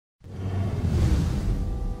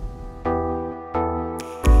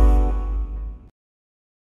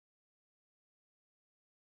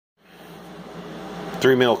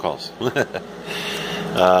3 mail calls.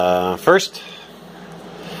 First,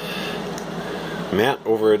 Matt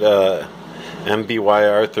over at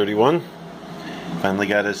MBYR31 finally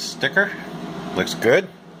got his sticker. Looks good.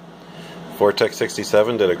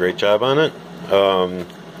 Vortex67 did a great job on it.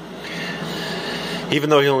 Even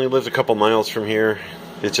though he only lives a couple miles from here,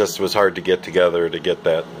 it just was hard to get together to get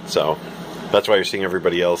that. So that's why you're seeing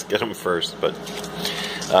everybody else get them first. But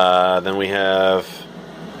then we have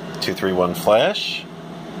 231 Flash.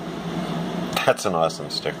 That's an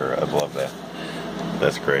awesome sticker. I love that.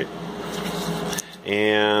 That's great.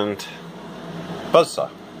 And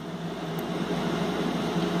Buzzah.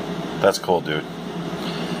 That's cool, dude.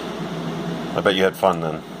 I bet you had fun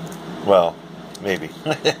then. Well, maybe.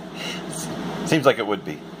 Seems like it would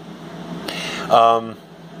be.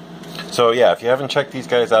 So yeah, if you haven't checked these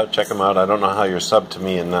guys out, check them out. I don't know how you're subbed to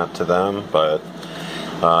me and not to them, but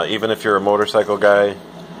even if you're a motorcycle guy,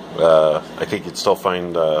 I think you'd still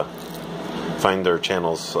find their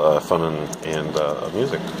channels fun and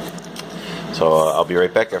music. So I'll be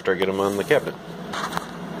right back after I get them on the cabinet.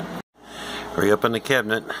 Hurry up on the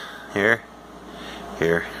cabinet. Here,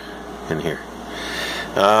 here, and here.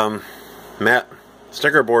 Matt,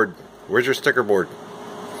 sticker board. Where's your sticker board?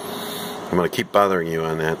 I'm going to keep bothering you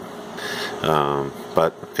on that.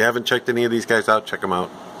 But if you haven't checked any of these guys out, check them out.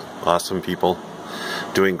 Awesome people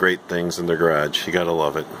doing great things in their garage. You gotta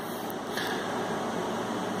love it.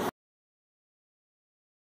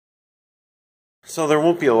 So there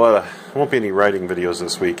won't be any riding videos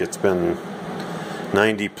this week. It's been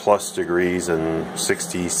 90 plus degrees and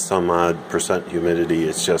 60 some odd % humidity.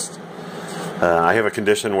 It's just I have a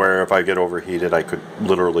condition where if I get overheated I could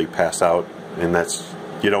literally pass out, and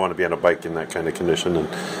you don't want to be on a bike in that kind of condition. And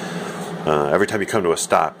every time you come to a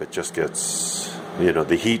stop, it just gets,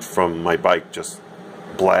 the heat from my bike just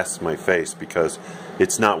blasts my face because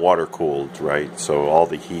it's not water cooled, right? So all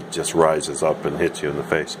the heat just rises up and hits you in the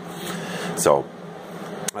face. So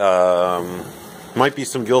might be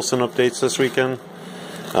some Gilson updates this weekend.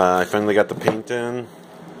 I finally got the paint in.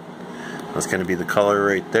 That's going to be the color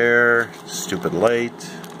right there. Stupid light.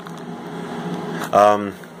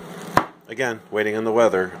 Again, waiting on the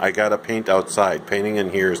weather. I gotta paint outside. Painting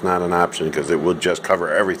in here is not an option because it will just cover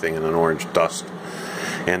everything in an orange dust.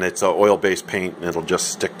 And it's an oil-based paint and it'll just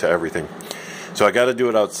stick to everything. So I gotta do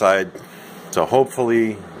it outside. So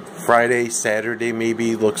hopefully Friday, Saturday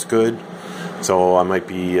maybe looks good. So I might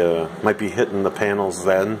be hitting the panels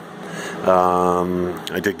then.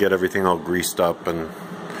 I did get everything all greased up and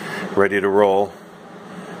ready to roll.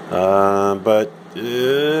 But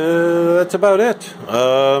that's about it.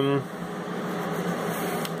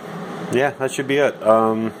 Yeah, that should be it.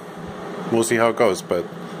 We'll see how it goes, but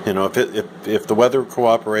if the weather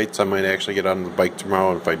cooperates, I might actually get on the bike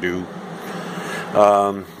tomorrow. If I do,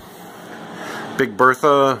 Big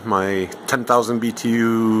Buzzah, my 10,000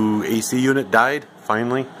 BTU AC unit died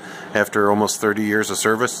finally after almost 30 years of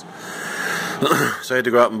service. So I had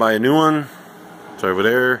to go out and buy a new one. It's over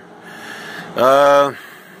there. I'm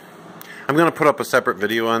gonna put up a separate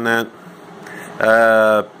video on that.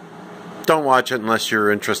 Don't watch it unless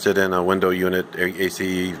you're interested in a window unit,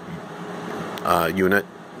 AC unit.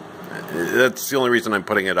 That's the only reason I'm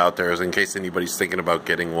putting it out there, is in case anybody's thinking about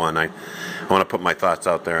getting one. I want to put my thoughts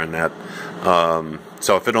out there on that.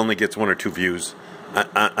 So if it only gets 1 or 2 views,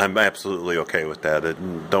 I'm absolutely okay with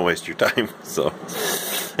that. Don't waste your time. So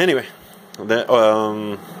anyway,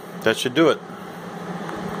 that should do it.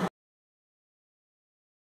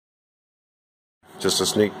 Just a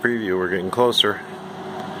sneak preview. We're getting closer.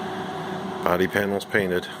 Body panels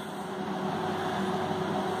painted.